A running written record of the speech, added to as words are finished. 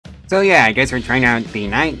So yeah, I guess we're trying out the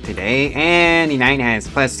Knight today, and the Knight has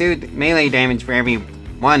 +2 melee damage for every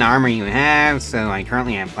 1 armor you have, so I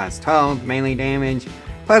currently have +12 melee damage,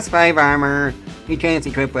 +5 armor, you can't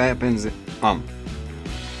equip weapons, you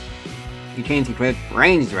can't equip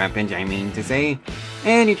ranged weapons, I mean to say,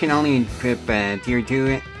 and you can only equip tier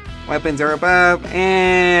 2 weapons or above,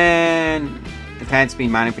 and attack speed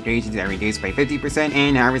modifications are reduced by 50%,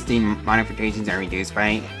 and harvesting modifications are reduced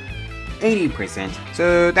by 80%,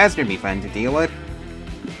 so that's gonna be fun to deal with.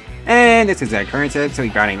 And this is our current set, so we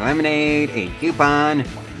got a lemonade, a coupon,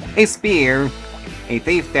 a spear, a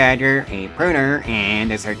thief dagger, a pruner,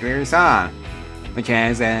 and a circular saw, which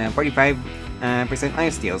has 45%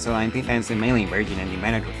 lifesteal, so I think that's the melee version of the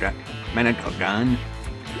medical gun.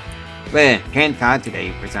 But can't talk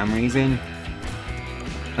today for some reason.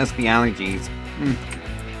 Must be allergies.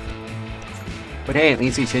 But hey, at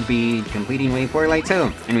least we should be completing wave 4 like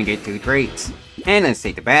so, and we get 2 traits. And let's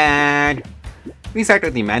take the bag. We start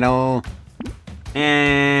with the metal,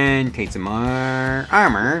 and take some more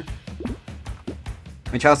armor,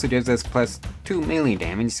 which also gives us +2 melee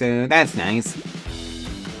damage, so that's nice.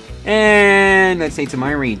 And let's take some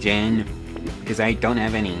more regen, because I don't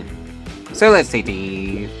have any. So let's take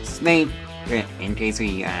the snake, in case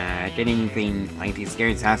we get anything like the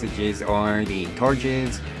scared sausages or the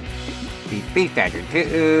torches. The thief dagger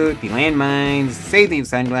too, the landmines, save these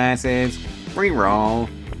sunglasses, reroll.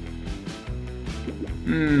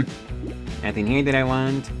 Nothing here that I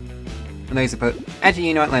want. Although I suppose, actually,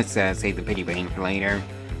 you know what, let's save the pity bane for later.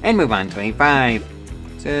 And move on to A5.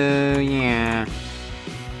 So, yeah.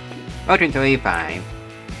 Welcome to A5.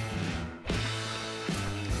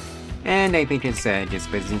 And I think it's just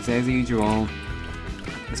business as usual.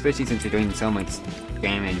 Especially since you're doing so much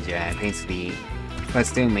damage, thanks to the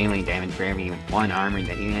 +2 melee damage for every 1 armor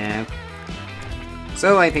that you have.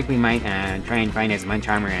 So I think we might try and find as much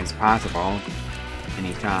armor as possible in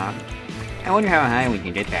a shop. I wonder how high we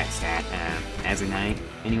can get that stat as a knight,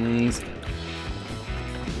 anyways.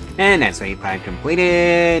 And that's wave 5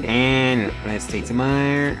 completed, and let's take some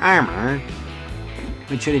more armor,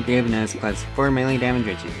 which should have given us +4 melee damage,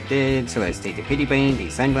 which it did. So let's take the pity bane, the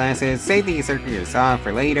sunglasses, save the circular saw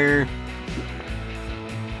for later.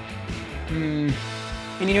 And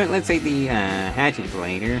you know what, let's save the hatchet for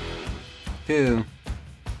later, too.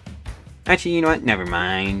 Actually, you know what, never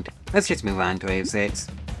mind. Let's just move on to wave 6.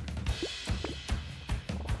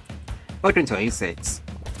 Welcome to wave 6.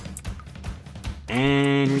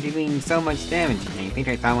 And we're doing so much damage. I think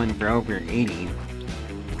I saw one for over 80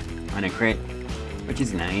 on a crit, which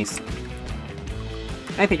is nice.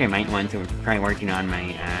 I think I might want to try working on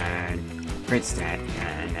my crit stat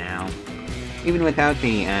now. Even without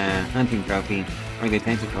the hunting trophy or the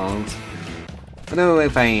tentacles. Although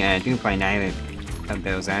if I do find either of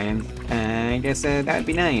those items, I guess that would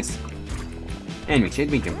be nice. And we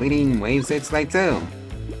should be completing wave 6 like so.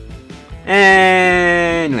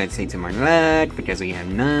 And let's take some more luck, because we have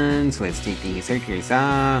none, so let's take the circular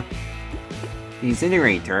saw, the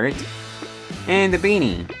incinerate turret, and the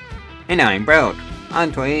beanie. And now I'm broke.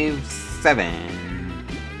 On to wave 7.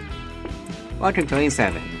 Welcome to wave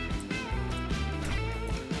 7.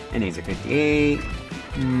 And there's a 58.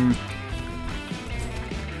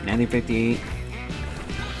 Another 58.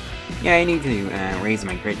 Yeah, I need to raise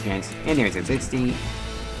my crit chance. And there's a 60.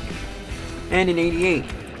 And an 88.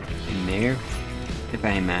 In there. If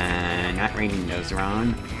I'm not rating those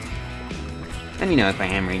wrong. Let me know if I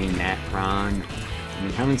am rating that wrong in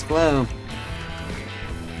the comments below.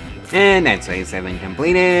 And that's wave 7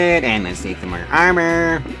 completed. And let's take some more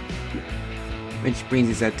armor, which brings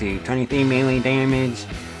us up to 23 melee damage.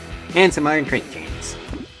 And some more crit chance,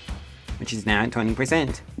 which is now at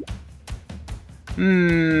 20%.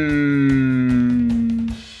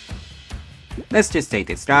 Let's just take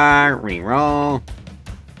the star, reroll.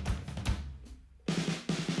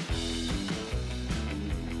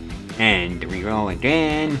 And reroll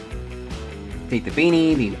again. Take the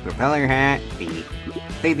beanie, the propeller hat, the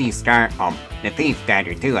star, the thief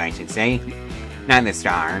dagger too, I should say. Not the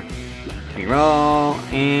star. Reroll,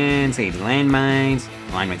 and save the landmines,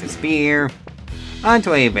 along with the spear. On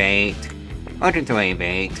to wave 8. Welcome to wave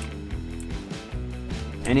 8.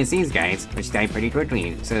 And it's these guys, which die pretty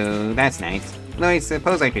quickly, so that's nice. Though I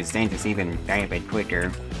suppose I could stand to see them die a bit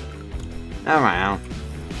quicker. Oh wow.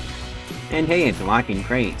 And hey, it's a walking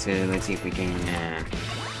crate, so let's see if we can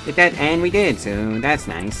get that, and we did, so that's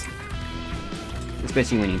nice.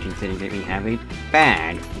 Especially when you consider that we have a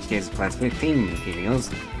bag, which gives +15 materials.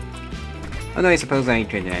 Although I suppose I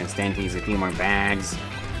could stand to use a few more bags.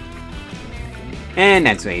 And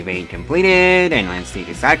that's wave 8 completed, and let's take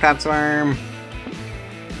the Cyclops Worm.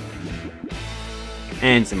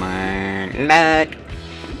 And some more luck.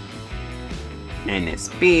 And the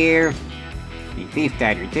spear. The thief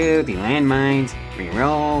dagger 2, the landmines.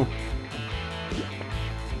 Reroll.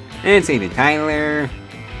 And say the Tyler.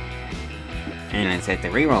 And let's hit the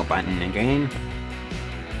reroll button again.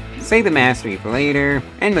 Save the mastery for later,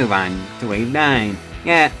 and move on to wave 9.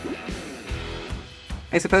 Yeah.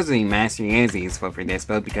 I suppose the mastery is useful for this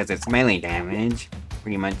build because it's melee damage.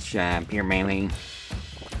 Pretty much pure melee.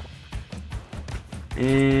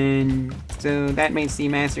 And so that makes the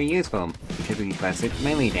mastery useful, because we plus its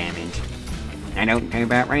melee damage. I don't care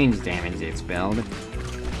about range damage this build.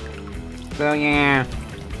 So yeah.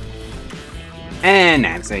 And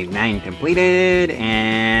that's wave 9 completed,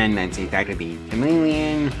 and let's see, Dr. the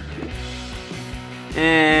Chameleon.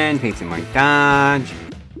 And take some more dodge.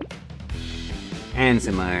 And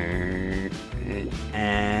some more,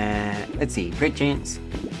 let's see, crit chance.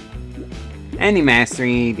 And the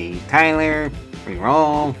mastery, the Tyler,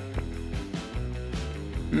 reroll.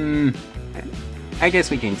 I guess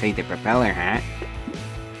we can take the propeller hat.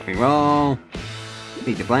 Reroll.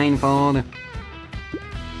 Take the blindfold.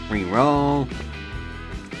 Reroll.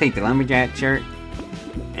 Take the lumberjack shirt.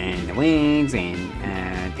 And the wings, and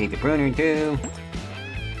take the pruner too.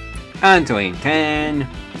 On to wave 10.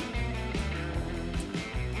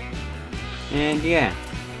 And yeah.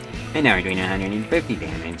 And now we're doing 150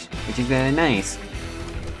 damage, which is nice.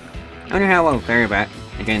 I wonder how we'll fare about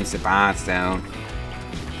against the boss though.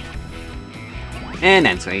 And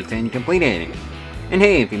that's wave 10 completed. And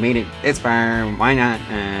hey, if you made it this far, why not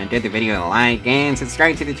give the video a like and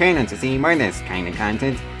subscribe to the channel to see more of this kind of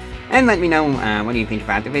content. And let me know what do you think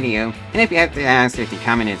about the video. And if you have to ask if the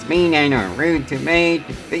comment is mean and or rude to me,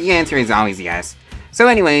 the answer is always yes. So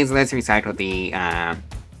anyways, let's recycle the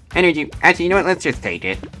energy. Actually, you know what? Let's just take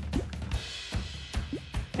it.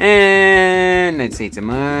 And let's see some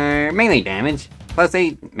more melee damage. Plus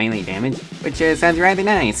 8 melee damage, which sounds rather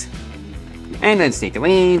nice. And let's take the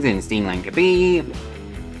wings and steam like a bee.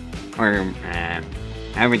 Or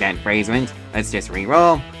however that phrase went. Let's just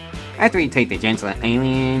reroll. After we take the gentle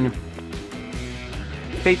alien,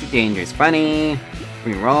 take the dangerous bunny,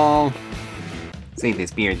 reroll, save the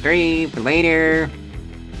spear 3 for later,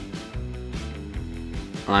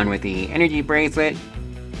 along with the energy bracelet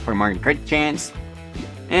for more crit chance,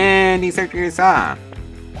 and the circular saw.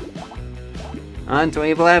 On to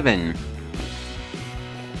wave 11.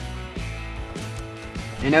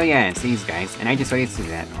 And oh yeah, it's these guys, and I just wasted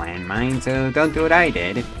that landmine, so don't do what I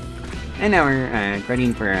did. And now we're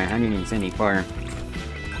critting for 174.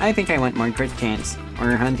 I think I want more crit chance,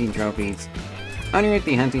 or hunting trophies. I wonder if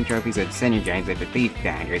the hunting trophies would synergize with the thief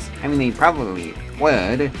daggers. I mean, they probably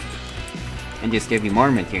would. And just give you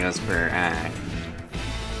more materials for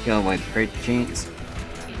kill with crit chance.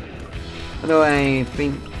 Although I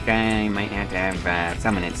think I might have to have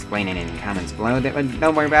someone explain it in the comments below that would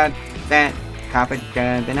know more about that topic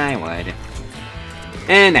than I would.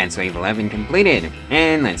 And that's wave 11 completed.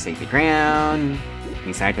 And let's take the crown.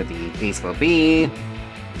 Recycle the peaceful bee.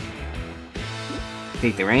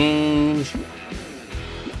 Take the range.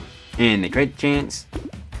 And the crit chance.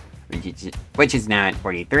 Which is now at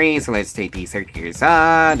 43, so let's take the circular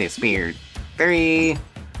saw, the spear 3,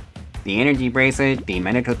 the energy bracelet, the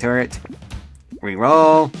medical turret,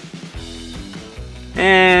 reroll,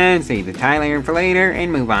 and save the Tyler for later,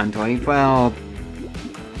 and move on to wave 12.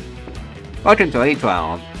 Welcome to wave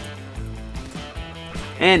 12.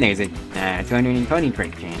 And there's a 220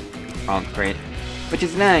 crit chance, alt crit, which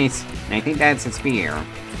is nice, and I think that's a spear.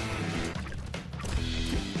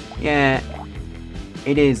 Yeah,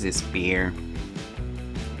 it is a spear.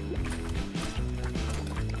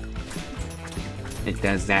 It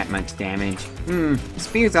does that much damage.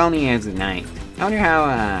 Spears only has a knight. I wonder how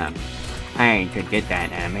I could get that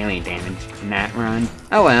melee damage in that run.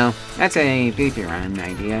 Oh well, that's a future run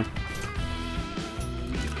idea.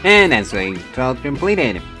 And that's wave 12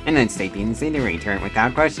 completed. And let's take the incinerator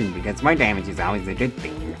without question, because more damage is always a good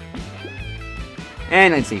thing.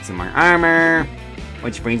 And let's take some more armor,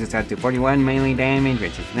 which brings us up to 41 melee damage,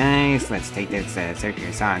 which is nice. Let's take this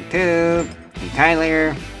circular saw too. The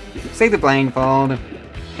Tyler, save the blindfold,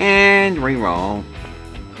 and reroll.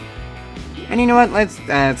 And you know what? Let's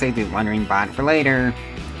save the wandering bot for later.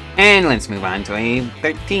 And let's move on to wave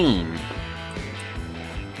 13.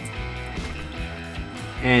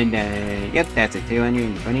 And yep, that's a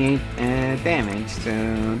 228 damage,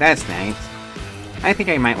 so that's nice. I think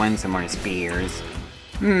I might want some more spears.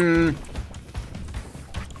 Or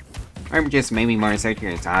just maybe more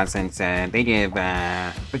circular saw, since they give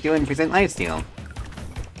 51% lifesteal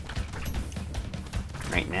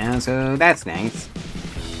right now, so that's nice.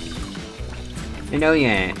 And oh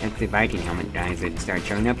yeah, if the Viking helmet dies, it starts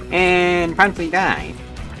showing up and promptly die.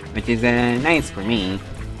 Which is nice for me.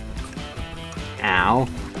 Ow.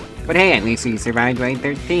 But hey, at least we survived by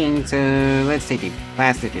 13, so let's take a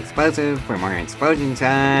plastic explosive for more explosion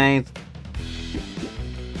size.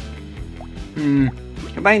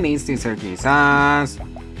 Combine these two surgery saws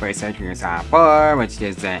for surgery saw 4, which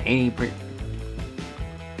is 80%.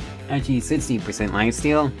 Actually, 60%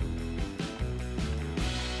 lifesteal.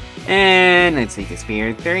 And let's take the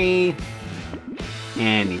spear 3.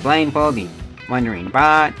 And the blindfold, the wandering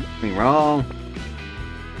bot. Reroll.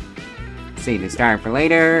 Save the star for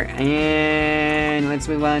later. And let's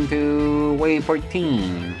move on to wave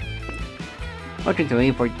 14. Welcome to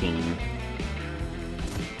wave 14.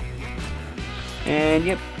 And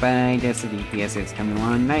yep, I guess the DPS is coming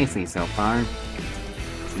along nicely so far.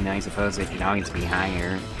 And I suppose it could always be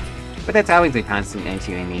higher. But that's always a constant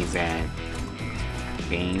issue in these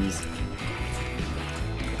games.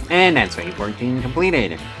 And that's wave 14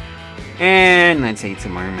 completed. And let's take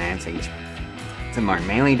some more message. Some more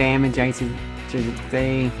melee damage, I should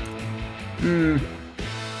say.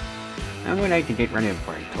 How would I get rid of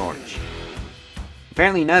for a torch?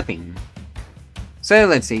 Apparently nothing. So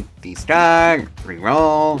let's take the star,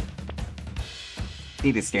 reroll.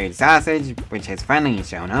 See the scared sausage, which has finally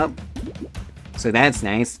shown up. So that's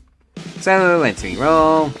nice. So let's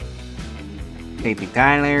reroll. Take the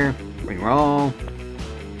Tyler, reroll.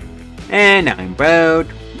 And now I'm broke.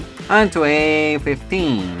 On to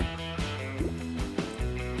A15.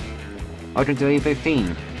 Welcome to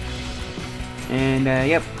A15. And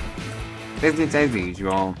yep. Business as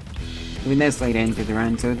usual. Even this late into the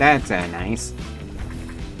run, so that's nice.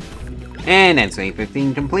 And that's wave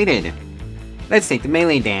 15 completed. Let's take the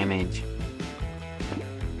melee damage.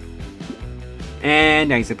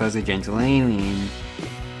 And I suppose a gentle alien.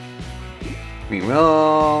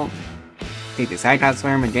 Reroll. Take the Cyclops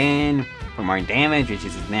Worm again for more damage, which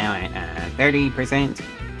is now at 30%.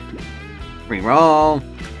 Reroll.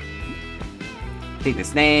 Take the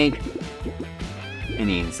snake. And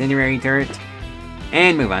the incendiary turret.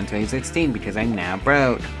 And move on to A16 because I'm now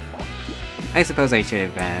broke. I suppose I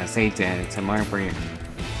should have saved some more for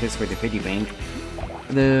just for the piggy bank.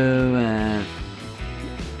 Although,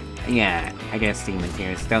 yeah, I guess the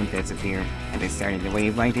materials don't disappear at the start of the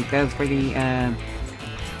wave like it does for the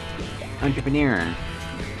entrepreneur.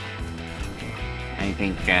 I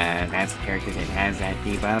think that's the character that has that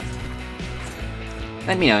debuff.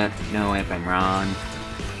 Let me know if I'm wrong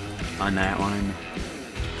on that one.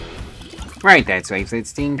 Right, that's wave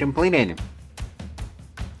 16 completed.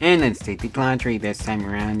 And let's take the claw tree this time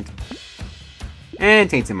around. And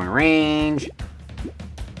take some more range.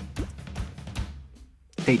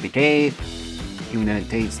 Take the cape, even though it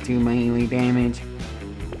takes 2 melee damage.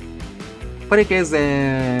 But it gives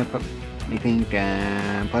I think,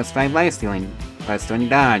 plus 5 lifesteal and plus 20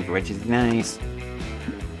 dodge, which is nice.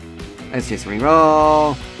 Let's just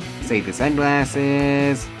reroll. Save the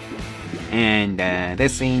sunglasses. And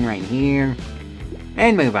this scene right here.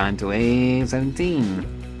 And move on to wave 17.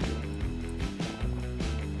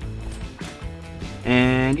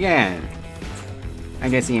 And yeah, I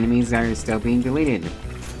guess the enemies are still being deleted,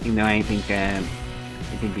 even though I think it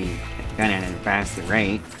could be done at a faster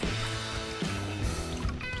rate.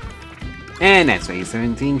 And that's wave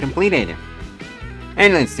 17 completed.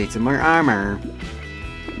 And let's take some more armor,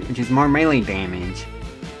 which is more melee damage.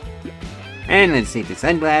 And let's take the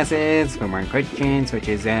sunglasses for more crit chance, which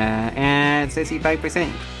is at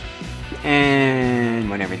 65%. And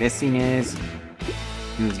whatever this scene is,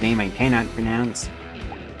 whose name I cannot pronounce.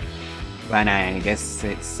 But I guess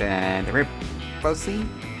it's the Riposi,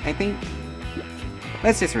 I think.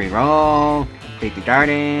 Let's just reroll, take the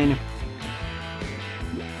garden,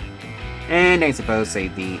 and I suppose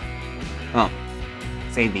save the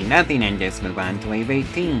nothing and just move on to wave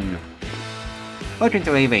 18. Welcome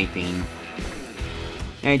to wave 18.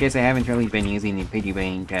 I guess I haven't really been using the piggy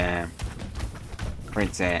bank for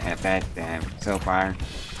its effect so far.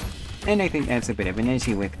 And I think that's a bit of an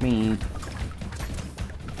issue with me.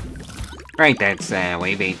 Right, that's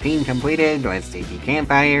wave 18 completed. Let's take the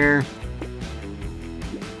campfire.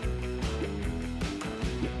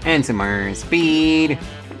 And some more speed.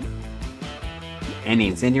 And the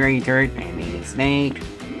incendiary turret. And the snake.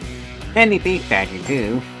 And the thief badger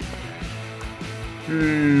too.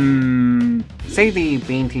 Save the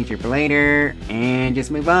beam teacher for later. And just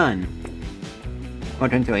move on.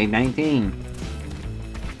 Welcome to wave 19.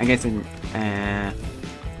 I guess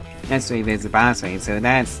next wave is the boss wave, so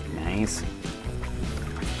that's nice.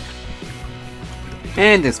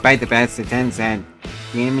 And despite the best attempts at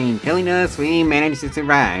killing us, we managed to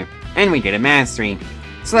survive. And we did a mastery.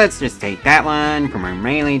 So let's just take that one for more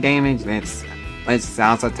melee damage. Let's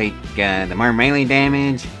also take the more melee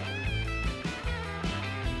damage.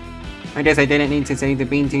 I guess I didn't need to save the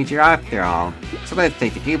Bean Teacher after all. So let's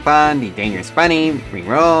take the coupon, the Dangerous Bunny,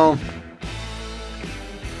 reroll.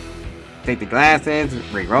 Take the glasses,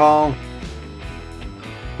 reroll.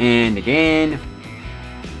 And again.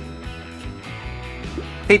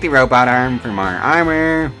 Take the Robot Arm for more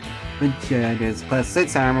armor, which does plus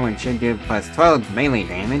 6 armor, which should give plus 12 melee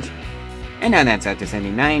damage. And now that's up to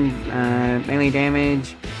 79 melee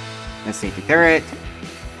damage. Let's take the turret.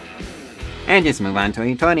 And just move on to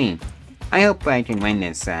 2020. I hope I can win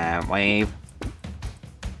this wave.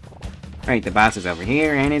 Alright, the boss is over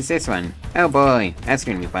here, and it's this one. Oh boy, that's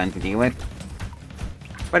gonna be fun to deal with.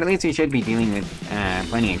 But at least we should be dealing with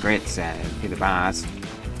plenty of grits to the boss.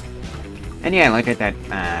 And yeah, look at that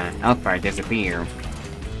health bar disappear.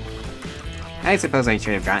 I suppose I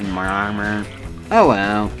should have gotten more armor. Oh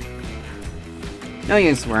well. No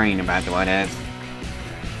use worrying about the what-ifs.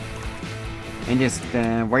 And just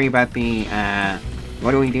worry about the,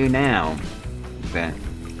 what do we do now?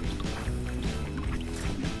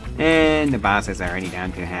 And the boss is already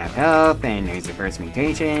down to half health, and there's the first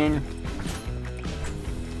mutation.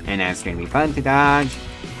 And that's gonna be fun to dodge.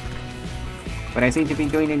 But I seem to be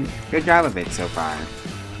doing a good job of it so far.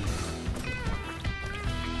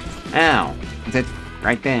 Ow! That's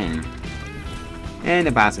right then. And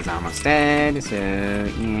the boss is almost dead, so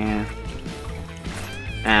yeah.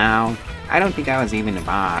 Ow. I don't think that was even the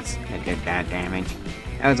boss that did that damage.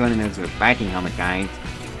 That was one of those Viking helmet guys.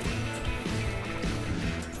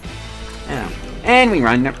 Oh. And we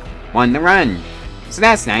won the run. So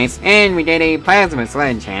that's nice. And we did a plasma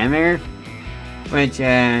sledgehammer, which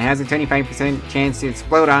has a 25% chance to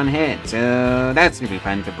explode on hit. So that's gonna be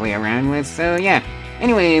fun to play around with. So yeah.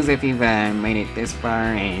 Anyways, if you've made it this far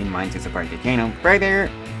and want to support the channel further,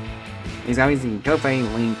 there's always the Ko-Fi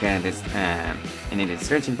link in the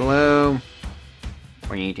description below,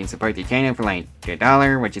 where you can support the channel for like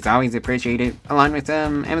 $1, which is always appreciated, along with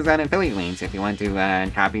some Amazon affiliate links if you want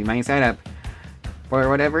to copy my setup for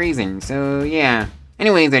whatever reason. So yeah.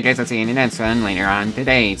 Anyways, I guess I'll see you in the next one later on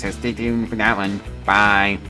today, so stay tuned for that one. Bye.